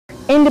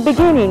In the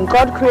beginning,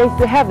 God creates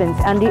the heavens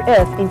and the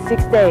earth in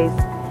 6 days.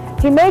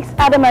 He makes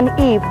Adam and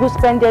Eve who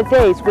spend their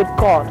days with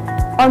God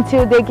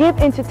until they give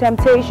into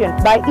temptation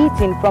by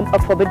eating from a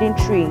forbidden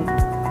tree.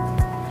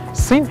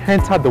 Sin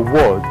entered the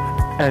world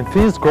and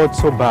things got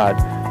so bad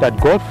that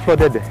God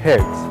flooded the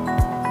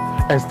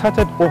earth and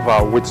started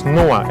over with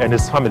Noah and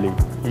his family.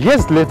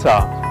 Years later,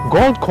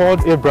 God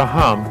called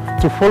Abraham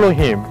to follow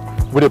him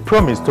with a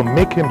promise to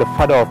make him the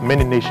father of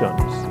many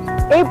nations.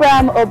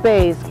 Abraham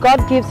obeys.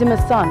 God gives him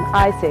a son,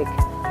 Isaac.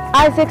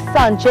 Isaac's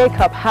son,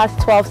 Jacob, has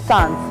 12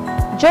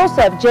 sons.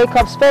 Joseph,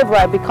 Jacob's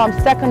favorite, becomes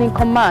second in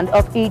command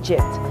of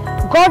Egypt.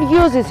 God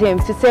uses him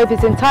to save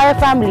his entire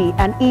family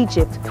and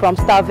Egypt from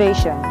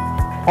starvation.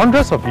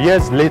 Hundreds of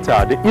years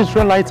later, the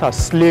Israelites are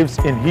slaves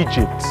in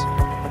Egypt.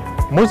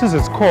 Moses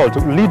is called to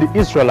lead the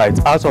Israelites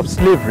out of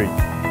slavery.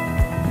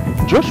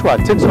 Joshua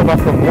takes over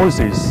from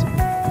Moses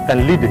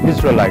and lead the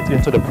Israelites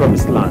into the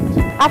promised land.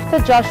 After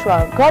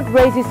Joshua, God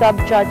raises up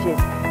judges,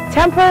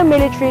 temporary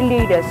military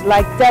leaders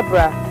like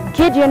Deborah,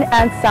 Gideon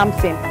and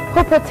Samson,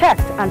 who protect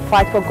and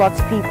fight for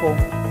God's people.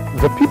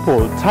 The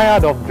people,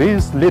 tired of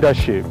this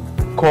leadership,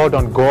 called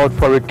on God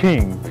for a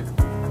king.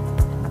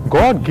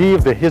 God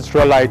gave the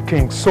Israelite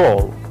King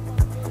Saul,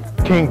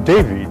 King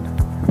David,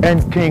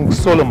 and King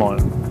Solomon.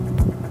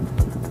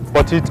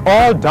 But it's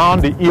all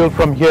down the hill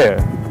from here.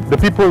 The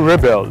people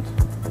rebelled.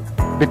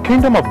 The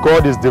kingdom of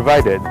God is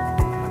divided,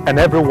 and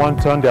everyone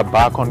turned their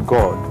back on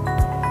God.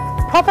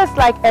 Prophets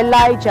like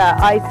Elijah,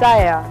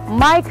 Isaiah,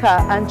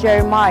 Micah, and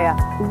Jeremiah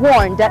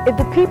warned that if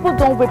the people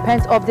don't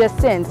repent of their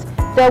sins,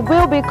 there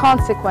will be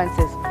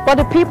consequences. But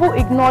the people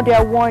ignore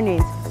their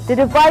warnings. The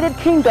divided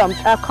kingdoms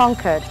are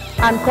conquered,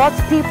 and God's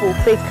people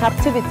face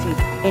captivity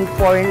in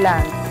foreign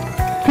lands.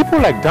 People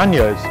like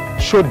Daniel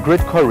showed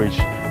great courage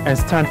and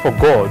stand for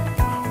God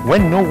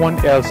when no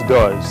one else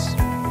does.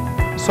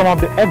 Some of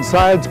the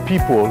exiled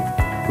people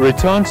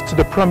returned to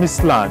the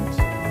promised land,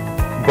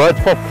 but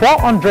for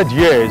 400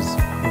 years,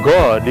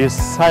 God is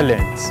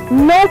silent.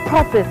 No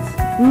prophets,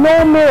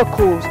 no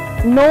miracles,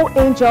 no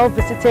angel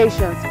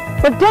visitations.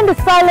 But then the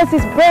silence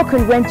is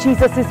broken when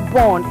Jesus is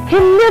born. He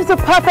lives a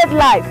perfect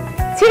life,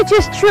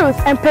 teaches truth,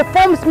 and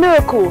performs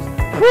miracles,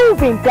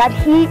 proving that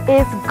he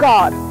is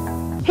God.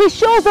 He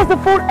shows us the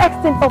full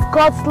extent of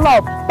God's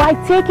love by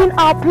taking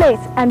our place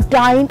and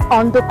dying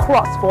on the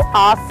cross for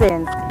our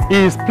sins. He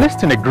is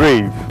placed in a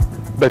grave,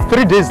 but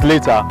 3 days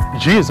later,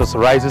 Jesus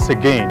rises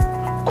again,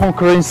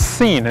 conquering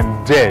sin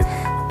and death.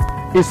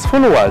 His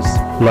followers,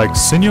 like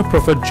senior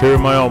prophet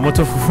Jeremiah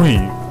Omotofufui,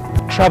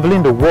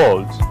 traveling the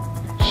world,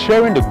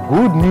 sharing the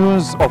good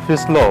news of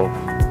his love,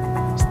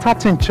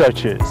 starting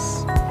churches.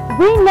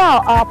 We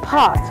now are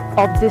part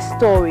of this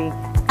story,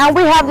 and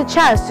we have the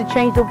chance to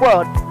change the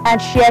world and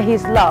share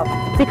his love,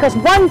 because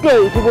one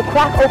day he will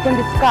crack open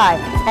the sky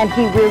and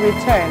he will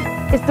return.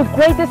 It's the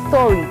greatest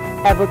story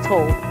ever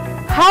told.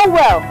 How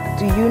well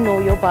do you know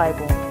your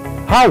Bible?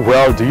 How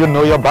well do you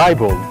know your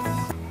Bible?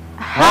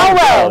 How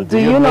well do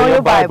you know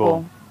your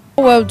Bible?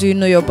 How well do you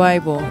know your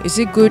Bible? Is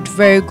it good,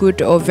 very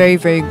good, or very,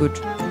 very good?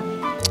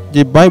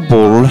 The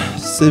Bible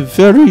is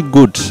very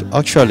good,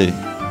 actually.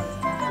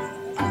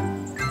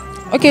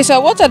 Okay, so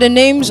what are the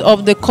names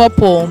of the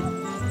couple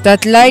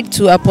that lied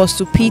to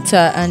Apostle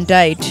Peter and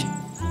died?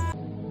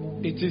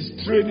 It is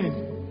training,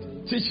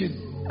 teaching.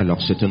 Alors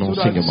c'est un So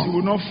that enseignement. you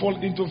will not fall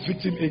into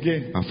victim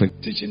again. Afin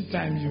Teaching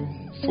time, you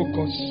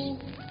focus,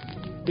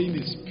 being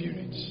the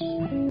spirit.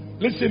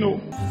 Listen, oh.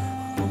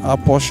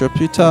 Apostle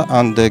Peter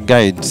and the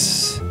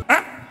guides.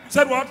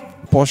 Said what?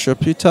 Apostle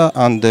Peter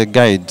and the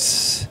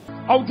guides.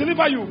 I'll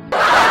deliver you.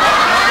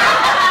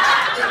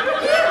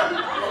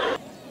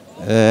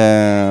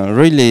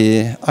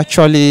 Really,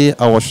 actually,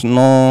 I was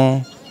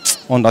not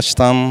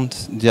understand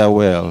their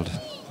world,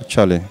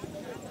 actually.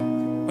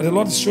 But the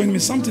Lord is showing me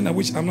something that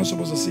which I'm not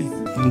supposed to see.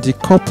 The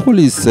couple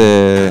is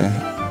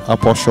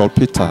Apostle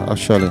Peter,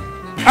 actually.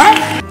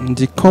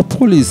 The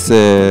couple is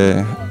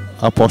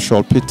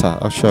Apostle Peter,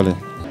 actually.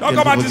 Don't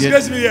come and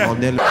disgrace me here.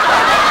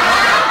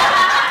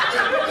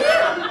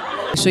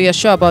 So you're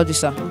sure about this,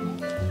 sir?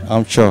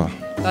 I'm sure.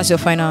 That's your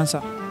final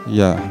answer?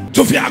 Yeah.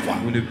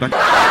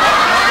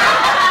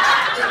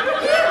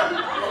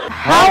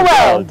 How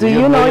well do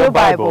you know your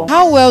Bible?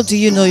 How well do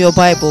you know your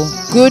Bible?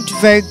 Good,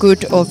 very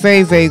good, or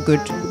very, very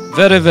good?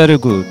 Very, very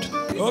good.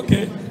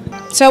 Okay.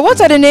 So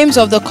what are the names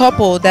of the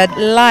couple that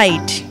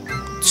lied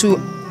to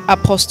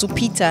Apostle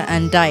Peter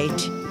and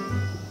died?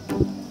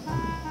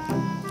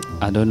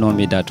 I don't know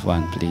me that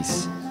one,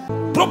 please.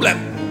 Problem.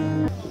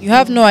 You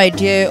have no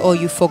idea, or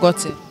you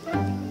forgot it?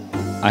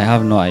 I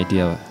have no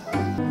idea.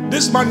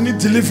 This man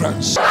needs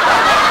deliverance.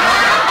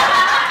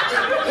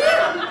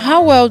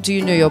 How well do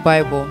you know your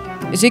Bible?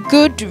 Is it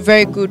good,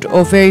 very good,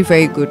 or very,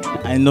 very good?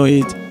 I know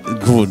it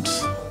good.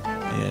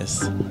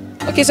 Yes.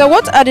 Okay, so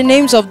what are the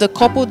names of the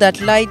couple that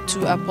lied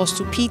to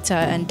Apostle Peter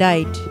and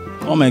died?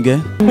 Come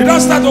again. We don't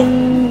start up.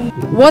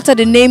 What are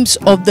the names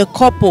of the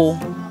couple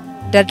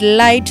that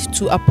lied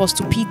to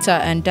Apostle Peter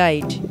and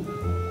died?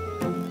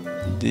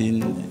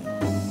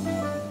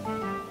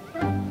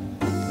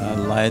 I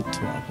lied to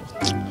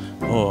Apostle.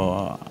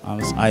 Oh,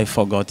 I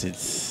forgot it.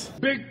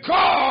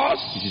 Because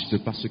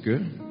Juste parce que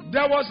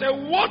there was a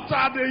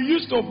water they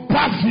used to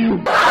bath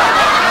you.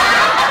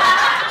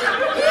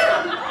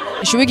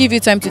 Should we give you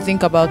time to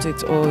think about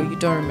it, or you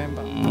don't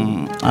remember?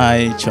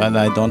 I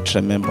don't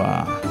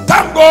remember.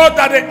 Thank God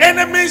that the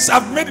enemies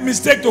have made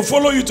mistake to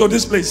follow you to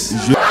this place.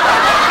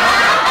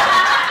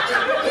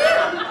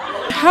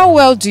 How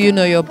well do you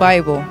know your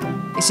Bible?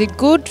 Is it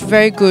good,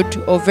 very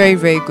good, or very,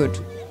 very good?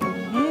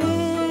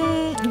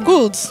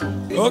 Good.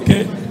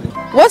 Okay.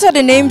 What are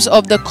the names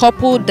of the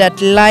couple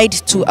that lied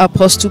to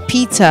Apostle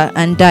Peter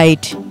and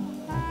died?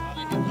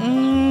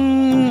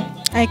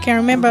 I can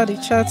remember the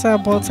charter,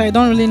 but I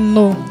don't really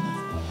know.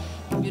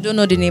 You don't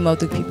know the name of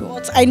the people?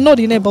 But I know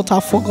the name, but I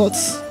forgot.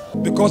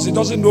 Because he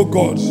doesn't know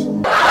God.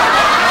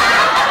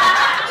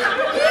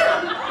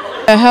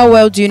 How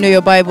well do you know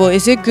your Bible?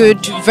 Is it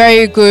good,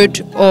 very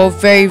good, or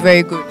very,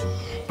 very good?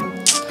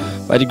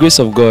 By the grace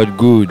of God,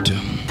 good.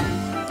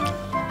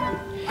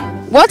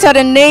 What are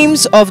the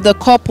names of the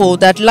couple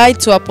that lied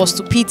to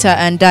Apostle Peter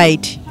and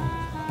died?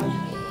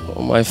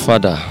 Oh, my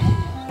father.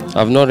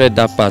 I've not read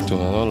that part. I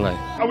don't lie.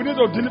 I will need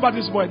to deliver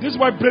this boy. This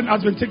boy's brain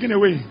has been taken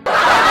away.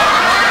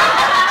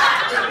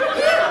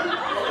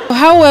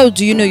 How well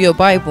do you know your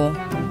Bible?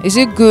 Is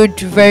it good,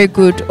 very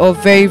good, or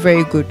very,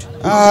 very good?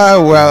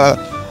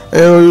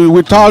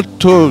 Without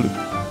told,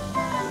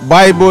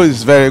 Bible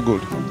is very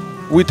good.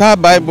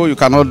 Without Bible, you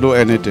cannot do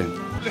anything.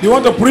 You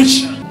want to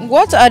preach?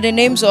 What are the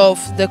names of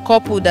the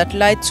couple that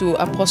lied to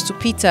Apostle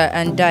Peter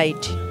and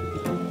died?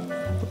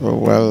 Oh,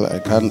 well, I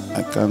can't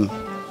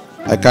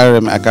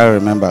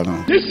remember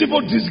now. These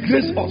people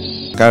disgrace us.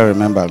 I can't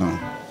remember now.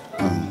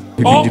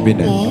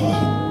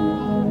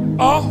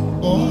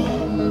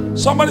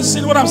 Somebody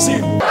seen what I'm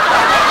seeing.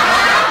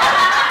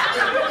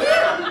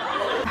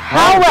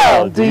 How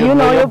well do you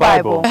know your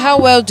Bible? How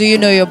well do you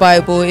know your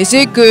Bible? Is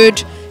it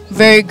good,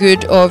 very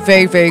good, or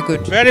very, very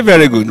good? Very,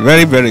 very good.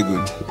 Very, very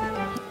good.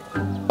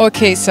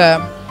 Okay, sir.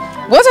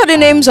 What are the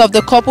names of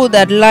the couple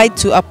that lied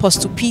to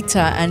Apostle Peter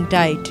and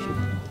died?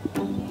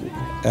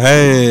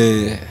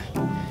 Hey,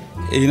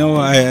 you know,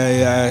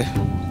 I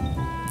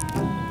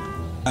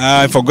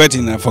forgot.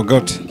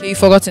 Okay, you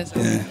forgotten, sir.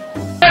 Yeah.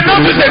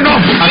 Enough is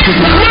enough.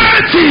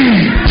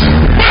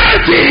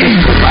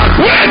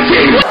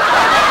 Waiting.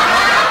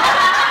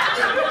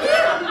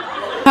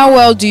 How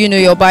well do you know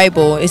your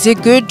Bible? Is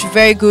it good,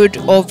 very good,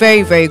 or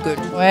very, very good?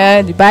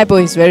 Well, the Bible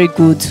is very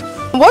good.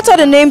 What are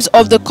the names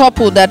of the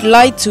couple that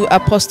lied to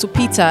Apostle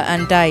Peter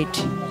and died?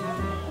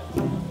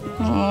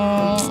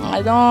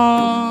 I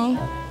don't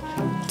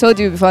told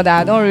you before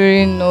that I don't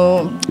really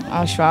know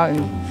how sure.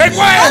 Hey,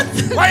 quiet.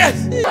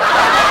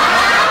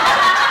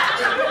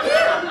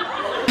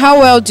 How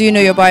well do you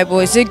know your Bible?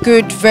 Is it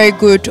good, very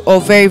good,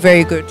 or very,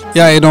 very good?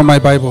 Yeah, I know my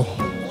Bible.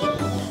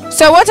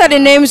 So what are the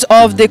names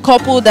of the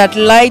couple that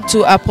lied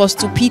to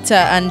Apostle Peter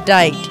and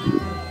died?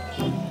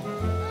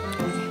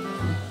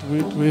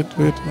 Wait.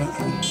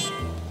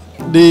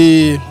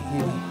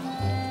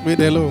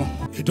 Hello.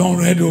 You don't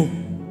read.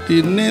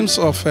 The names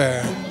of,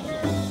 I've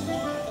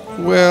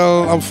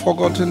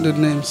forgotten the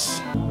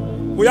names.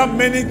 We have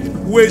many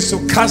ways to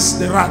cast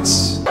the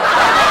rats.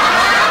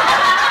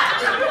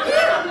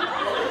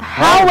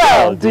 How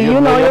well do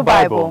you know your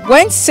Bible?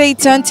 When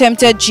Satan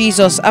tempted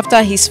Jesus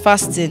after his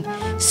fasting,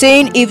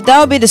 saying, "If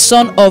thou be the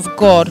Son of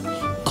God,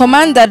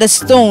 command that the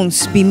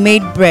stones be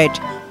made bread,"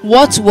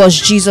 what was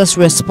Jesus'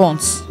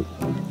 response?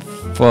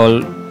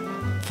 For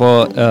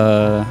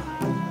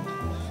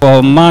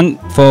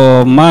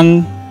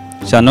man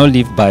shall not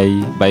live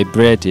by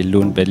bread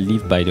alone, but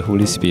live by the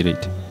Holy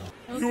Spirit.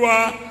 You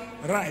are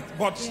right,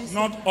 but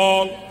not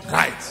all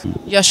right.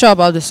 You're sure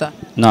about this, sir?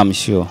 No, I'm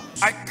sure.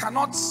 I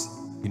cannot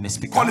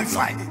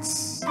qualify it.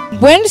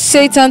 When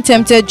Satan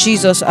tempted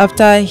Jesus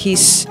after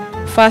his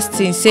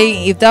fasting,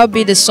 saying, "If thou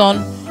be the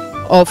Son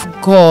of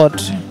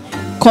God,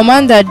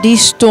 command that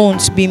these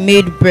stones be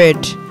made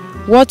bread,"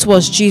 what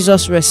was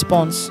Jesus'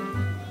 response?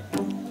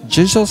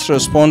 Jesus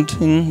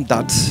responding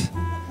that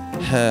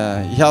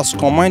he has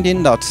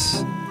commanding that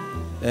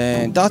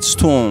that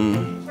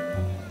stone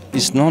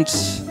is not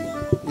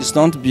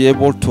be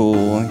able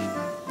to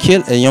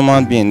kill a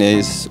human being.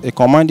 Is a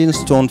commanding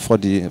stone for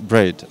the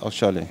bread,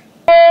 actually.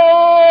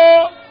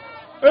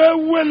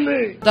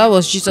 That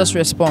was Jesus'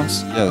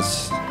 response.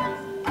 Yes.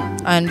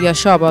 And you're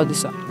sure about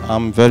this, sir?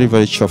 I'm very,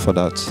 very sure for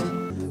that.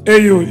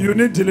 Hey, you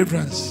need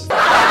deliverance.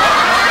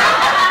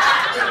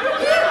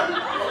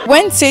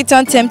 When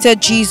Satan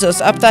tempted Jesus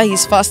after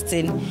his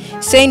fasting,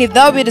 saying, "If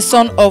thou be the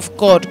Son of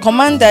God,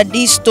 command that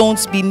these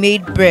stones be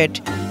made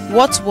bread,"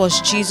 what was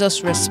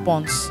Jesus'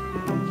 response?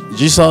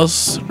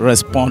 Jesus'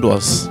 response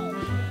was,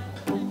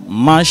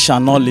 "Man shall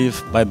not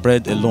live by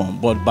bread alone,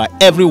 but by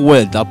every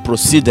word that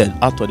proceeded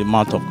out of the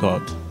mouth of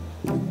God."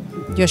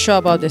 You're sure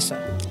about this, sir?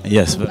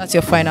 Yes. That's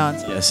your final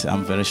answer? Yes,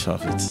 I'm very sure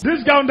of it.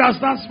 This guy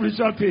understands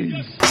spiritual things.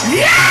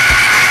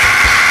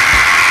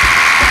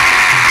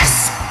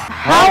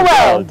 How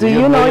well do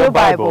you know your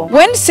Bible?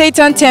 When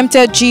Satan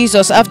tempted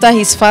Jesus after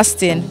his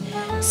fasting,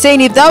 saying,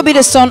 "If thou be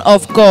the Son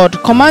of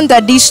God, command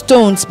that these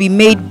stones be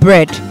made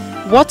bread,"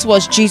 What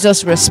was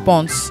Jesus'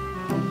 response?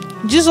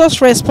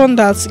 Jesus responded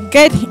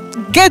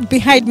that, get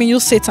behind me, you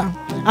Satan.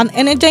 And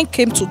an angel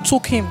came to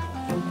took him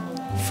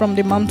from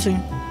the mountain.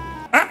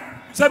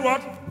 Said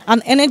what?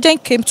 An angel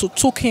came to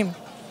took him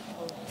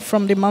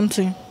from the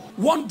mountain.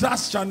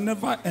 Wonders shall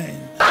never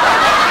end.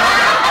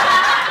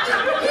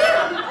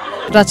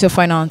 That's your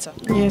final answer.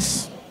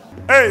 Yes.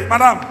 Hey,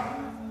 madam,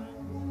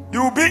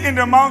 you will be in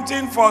the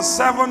mountain for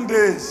 7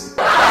 days.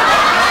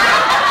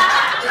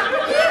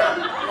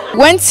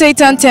 When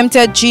Satan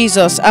tempted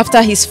Jesus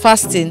after his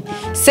fasting,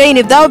 saying,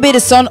 if thou be the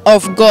Son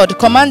of God,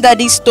 command that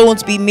these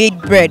stones be made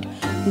bread,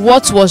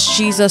 what was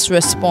Jesus'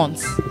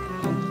 response?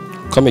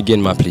 Come again,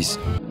 ma, please.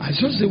 I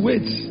just say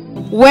wait.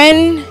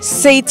 When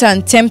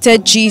Satan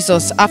tempted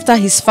Jesus after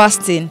his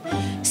fasting,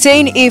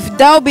 saying, if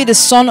thou be the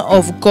Son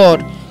of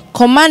God,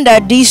 command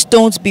that these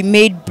stones be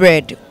made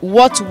bread,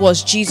 what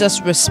was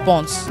Jesus'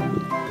 response?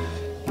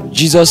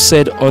 Jesus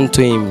said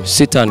unto him,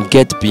 Satan,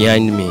 get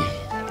behind me.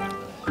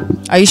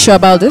 Are you sure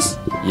about this?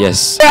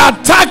 Yes. They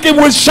attack him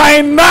with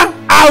China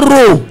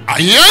arrow.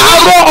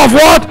 Arrow of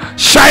what?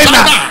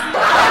 China.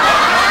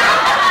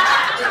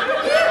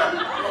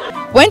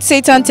 When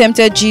Satan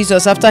tempted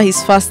Jesus after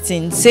his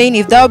fasting, saying,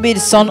 if thou be the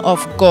Son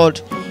of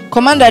God,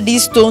 command that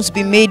these stones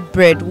be made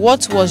bread,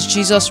 what was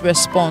Jesus'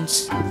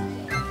 response?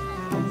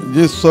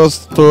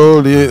 Jesus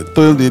told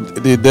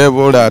the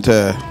devil that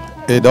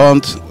he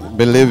don't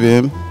believe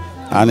him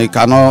and he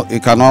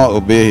cannot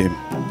obey him.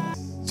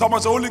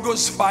 Someone's Holy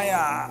Ghost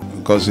fire.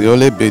 Because he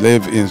only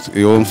believes in his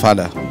own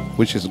father,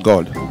 which is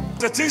God.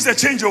 The things they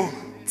change, oh.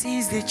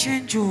 Things they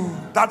change, oh.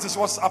 That is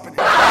what's happening.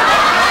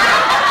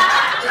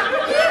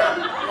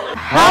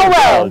 How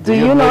well do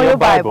you know your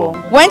Bible?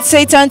 When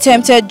Satan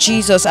tempted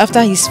Jesus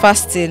after his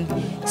fasting,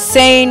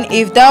 saying,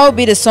 if thou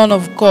be the Son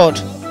of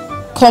God,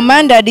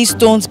 command that these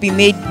stones be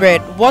made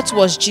bread, what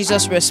was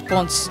Jesus'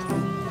 response?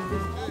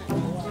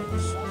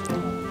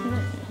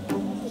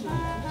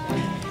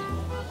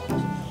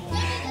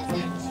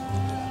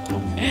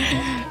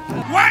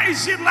 Why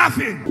is she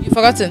laughing? You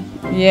forgotten?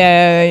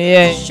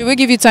 Yeah. Should we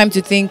give you time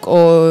to think,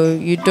 or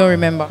you don't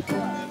remember?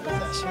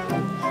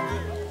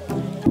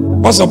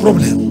 What's the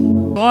problem?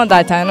 One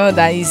that I know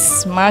that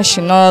is man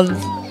should not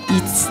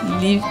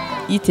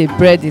eat a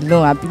bread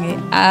alone. I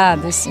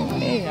begin, this thing.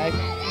 Hey, I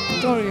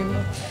don't really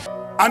know.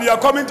 And you are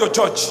coming to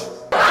church.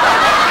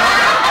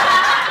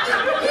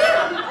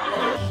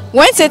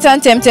 When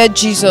Satan tempted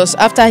Jesus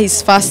after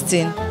his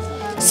fasting,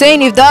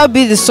 saying, if thou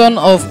be the Son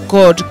of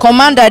God,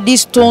 command that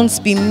these stones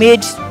be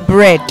made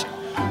bread,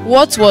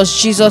 what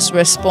was Jesus'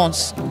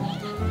 response?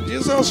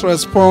 Jesus'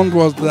 response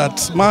was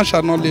that man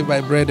shall not live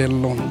by bread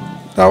alone.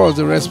 That was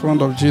the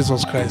response of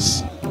Jesus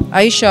Christ.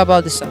 Are you sure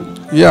about this, sir?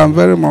 Yeah, I'm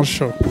very much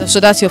sure. So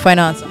that's your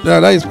final answer?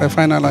 Yeah, that is my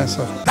final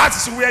answer.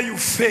 That's where you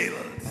failed.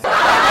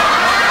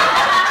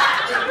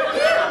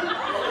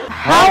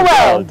 How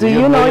well do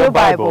you know your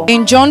Bible?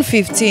 In John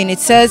 15, it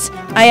says,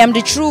 I am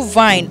the true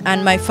vine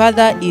and my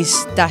Father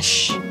is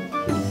dash.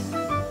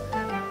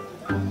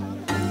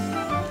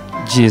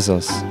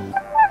 Jesus.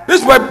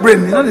 This white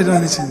brain, you know they do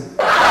anything.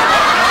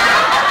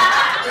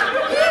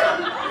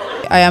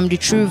 I am the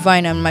true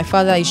vine and my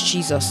Father is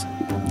Jesus.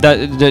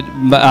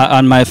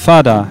 And my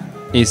Father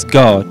is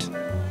God.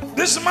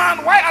 This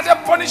man, why are they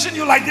punishing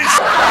you like this?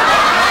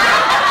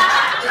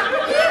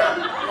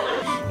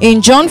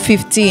 In John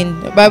 15,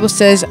 the Bible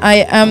says,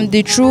 I am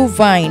the true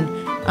vine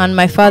and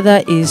my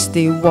Father is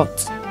the what?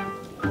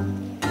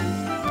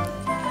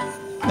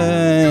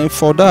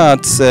 For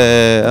that,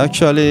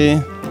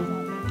 actually,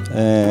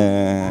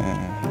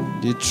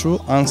 the true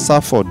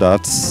answer for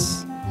that,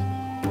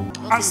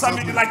 Answer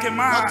me like a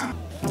man.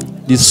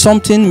 the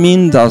something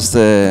means as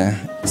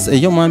it's a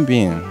human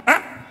being.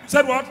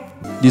 Said what?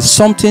 The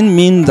something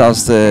means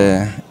as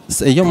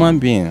it's a human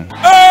being.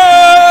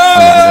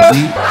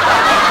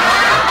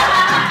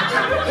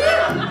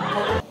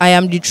 I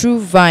am the true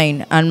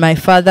vine and my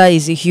Father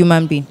is a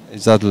human being.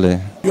 Exactly.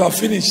 You are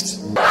finished.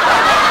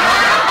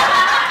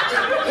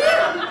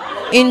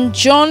 In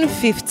John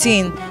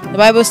 15, the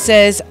Bible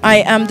says, I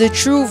am the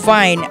true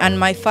vine and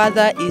my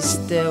Father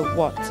is the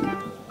what?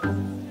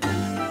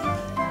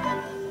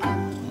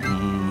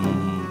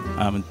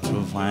 I'm the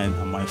true vine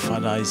and my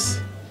Father is...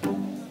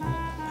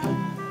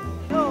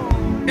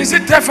 Is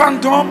it deaf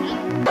and dumb?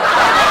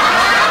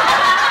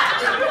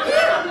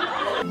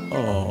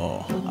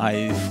 Oh,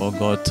 I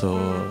forgot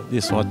to...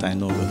 This is what I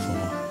know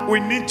before.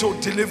 We need to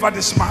deliver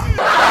this man.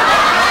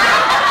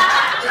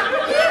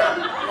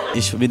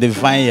 It should be the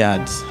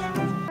vineyard.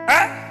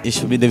 It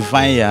should be the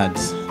vineyard.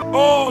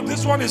 Oh,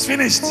 this one is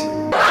finished.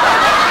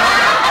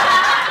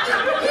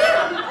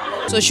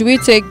 So should we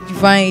take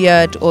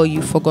vineyard or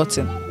you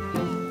forgotten?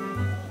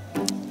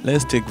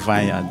 Let's take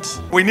vineyard.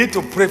 We need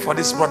to pray for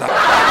this brother.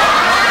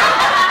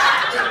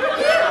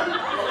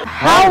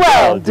 How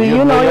well do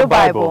you know your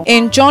Bible?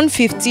 In John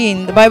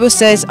 15, the Bible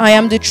says, I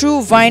am the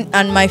true vine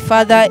and my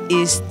Father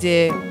is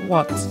the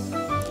what?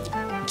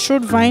 True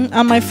vine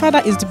and my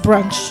Father is the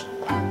branch.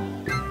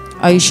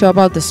 Are you sure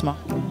about this, ma?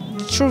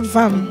 The true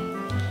vine.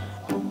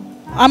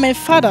 I'm a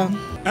father.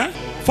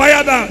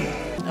 Fire down.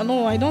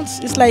 know, I don't.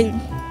 It's like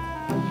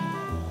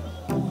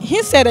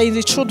he said that in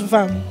the truth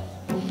vine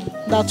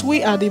that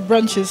we are the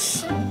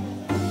branches,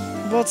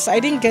 but I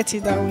didn't get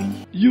it that way.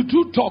 You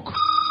do talk.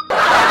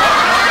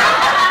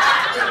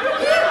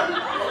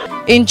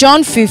 In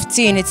John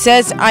 15, it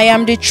says, I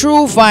am the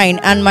true vine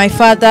and my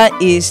Father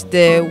is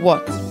the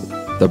what?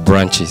 The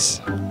branches.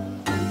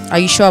 Are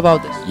you sure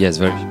about this? Yes,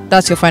 very.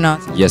 That's your final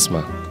answer? Yes,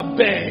 ma'am.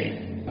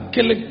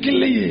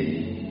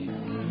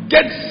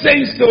 Get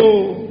sense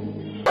though.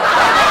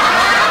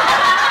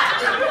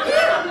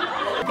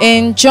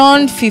 In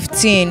John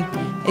 15,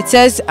 it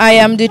says, I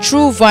am the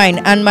true vine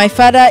and my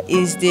Father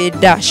is the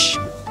dash.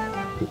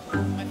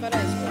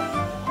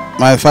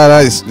 My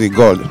Father is the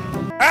God.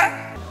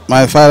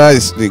 My Father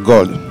is the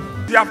God.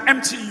 You have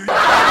empty you.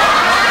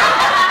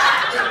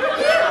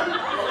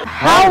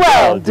 How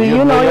well do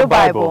you know your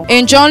Bible?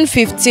 In John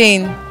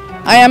 15,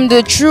 I am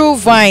the true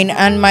vine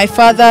and my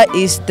Father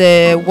is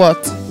the what?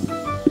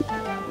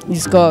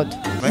 Is God.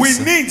 We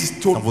need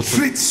to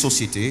treat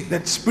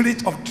the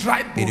spirit of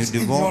dry bones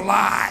in your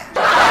life.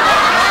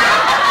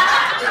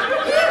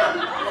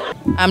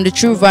 I'm the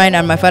true vine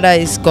and my Father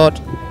is God.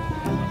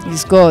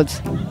 Is God.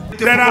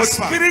 There are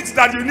spirits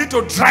that you need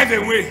to drive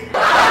away.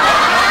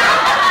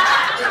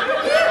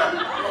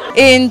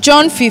 In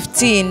John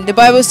 15, the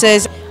Bible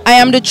says, I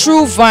am the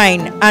true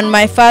vine and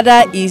my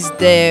Father is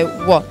the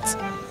what?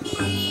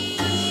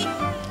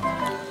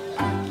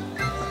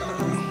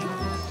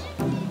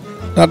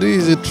 That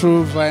is the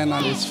true vine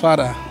and his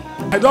father.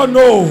 I don't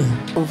know.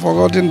 I've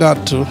forgotten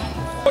that too.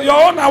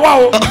 Your own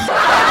wow.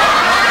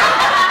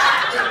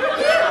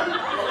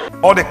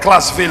 All the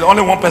class fail.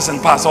 Only one person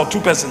pass or two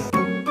person.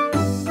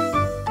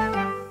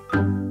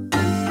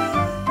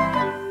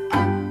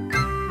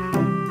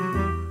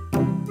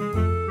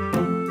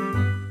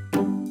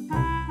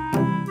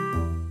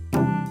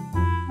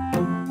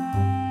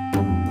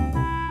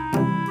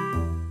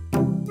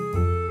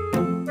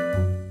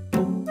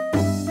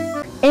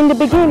 In the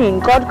beginning,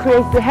 God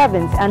creates the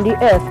heavens and the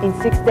earth in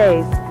 6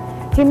 days.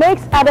 He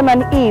makes Adam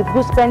and Eve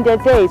who spend their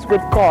days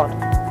with God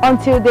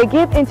until they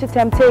give into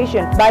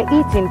temptation by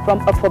eating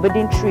from a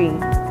forbidden tree.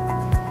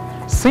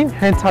 Sin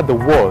entered the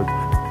world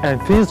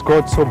and things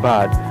got so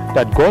bad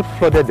that God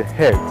flooded the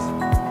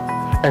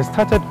earth and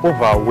started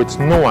over with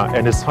Noah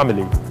and his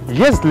family.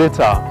 Years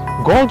later,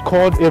 God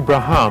called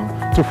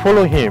Abraham to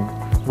follow him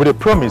with a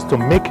promise to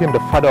make him the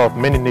father of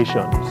many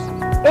nations.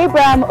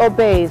 Abraham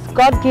obeys.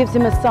 God gives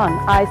him a son,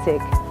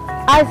 Isaac.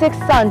 Isaac's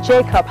son,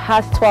 Jacob,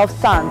 has 12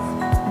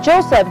 sons.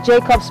 Joseph,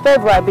 Jacob's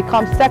favorite,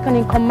 becomes second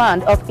in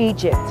command of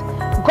Egypt.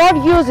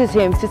 God uses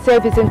him to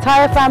save his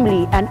entire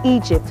family and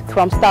Egypt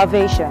from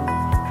starvation.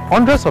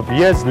 Hundreds of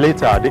years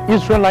later, the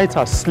Israelites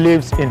are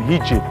slaves in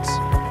Egypt.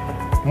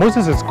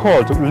 Moses is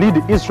called to lead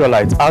the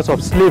Israelites out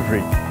of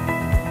slavery.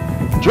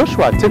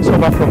 Joshua takes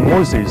over from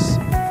Moses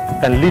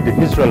and lead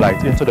the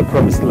Israelites into the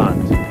promised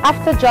land.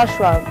 After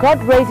Joshua,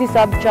 God raises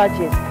up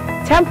judges,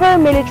 temporary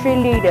military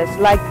leaders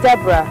like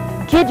Deborah,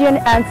 Gideon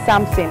and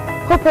Samson,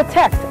 who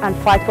protect and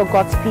fight for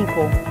God's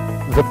people.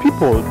 The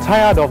people,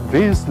 tired of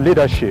this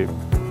leadership,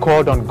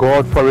 called on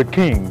God for a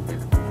king.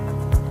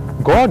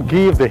 God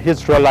gave the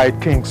Israelite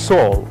King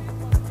Saul,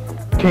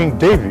 King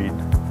David,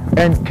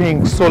 and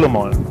King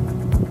Solomon.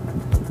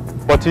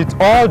 But it's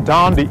all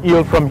down the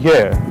hill from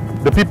here.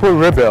 The people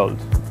rebelled.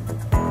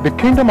 The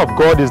kingdom of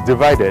God is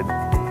divided,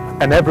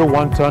 and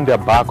everyone turned their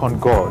back on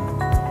God.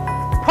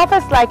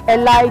 Prophets like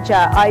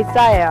Elijah,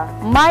 Isaiah,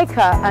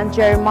 Micah, and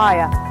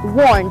Jeremiah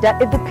warned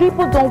that if the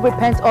people don't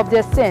repent of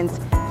their sins,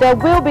 there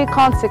will be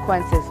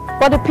consequences.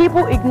 But the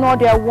people ignore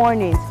their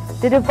warnings.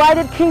 The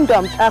divided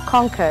kingdoms are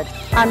conquered,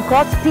 and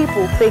God's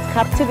people face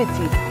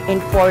captivity in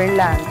foreign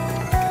lands.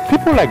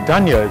 People like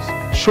Daniel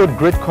showed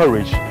great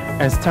courage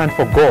and stand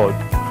for God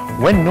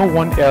when no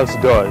one else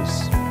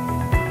does.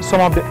 Some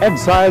of the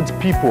exiled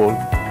people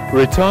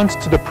returned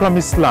to the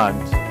promised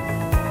land,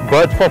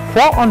 but for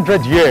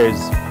 400 years,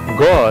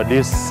 God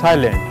is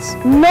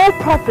silent. No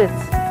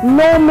prophets,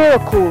 no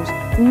miracles,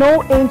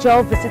 no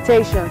angel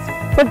visitations.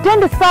 But then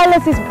the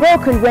silence is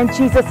broken when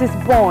Jesus is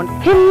born.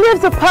 He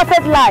lives a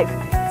perfect life,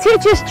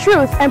 teaches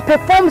truth, and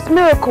performs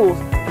miracles,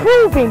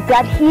 proving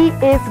that he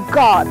is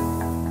God.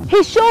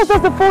 He shows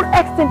us the full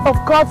extent of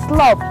God's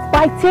love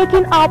by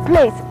taking our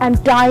place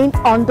and dying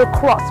on the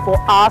cross for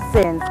our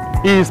sins.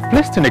 He is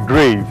placed in a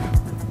grave,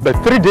 but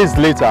 3 days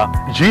later,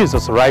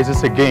 Jesus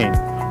rises again,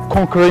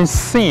 conquering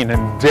sin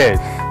and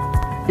death.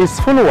 His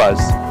followers,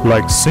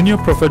 like Senior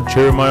Prophet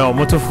Jeremiah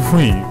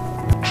Omotofufui,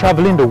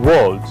 traveling the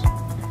world,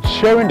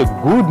 sharing the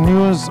good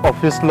news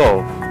of his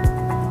love,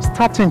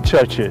 starting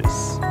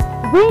churches.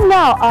 We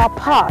now are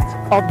part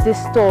of this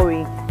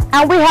story,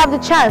 and we have the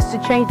chance to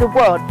change the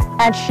world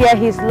and share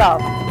his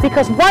love,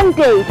 because one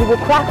day he will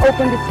crack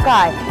open the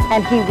sky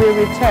and he will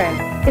return.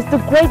 It's the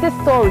greatest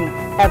story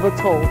ever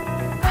told.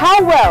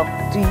 How well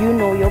do you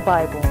know your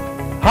Bible?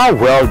 How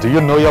well do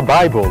you know your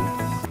Bible?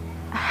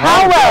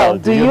 How well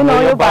do you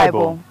know your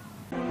Bible?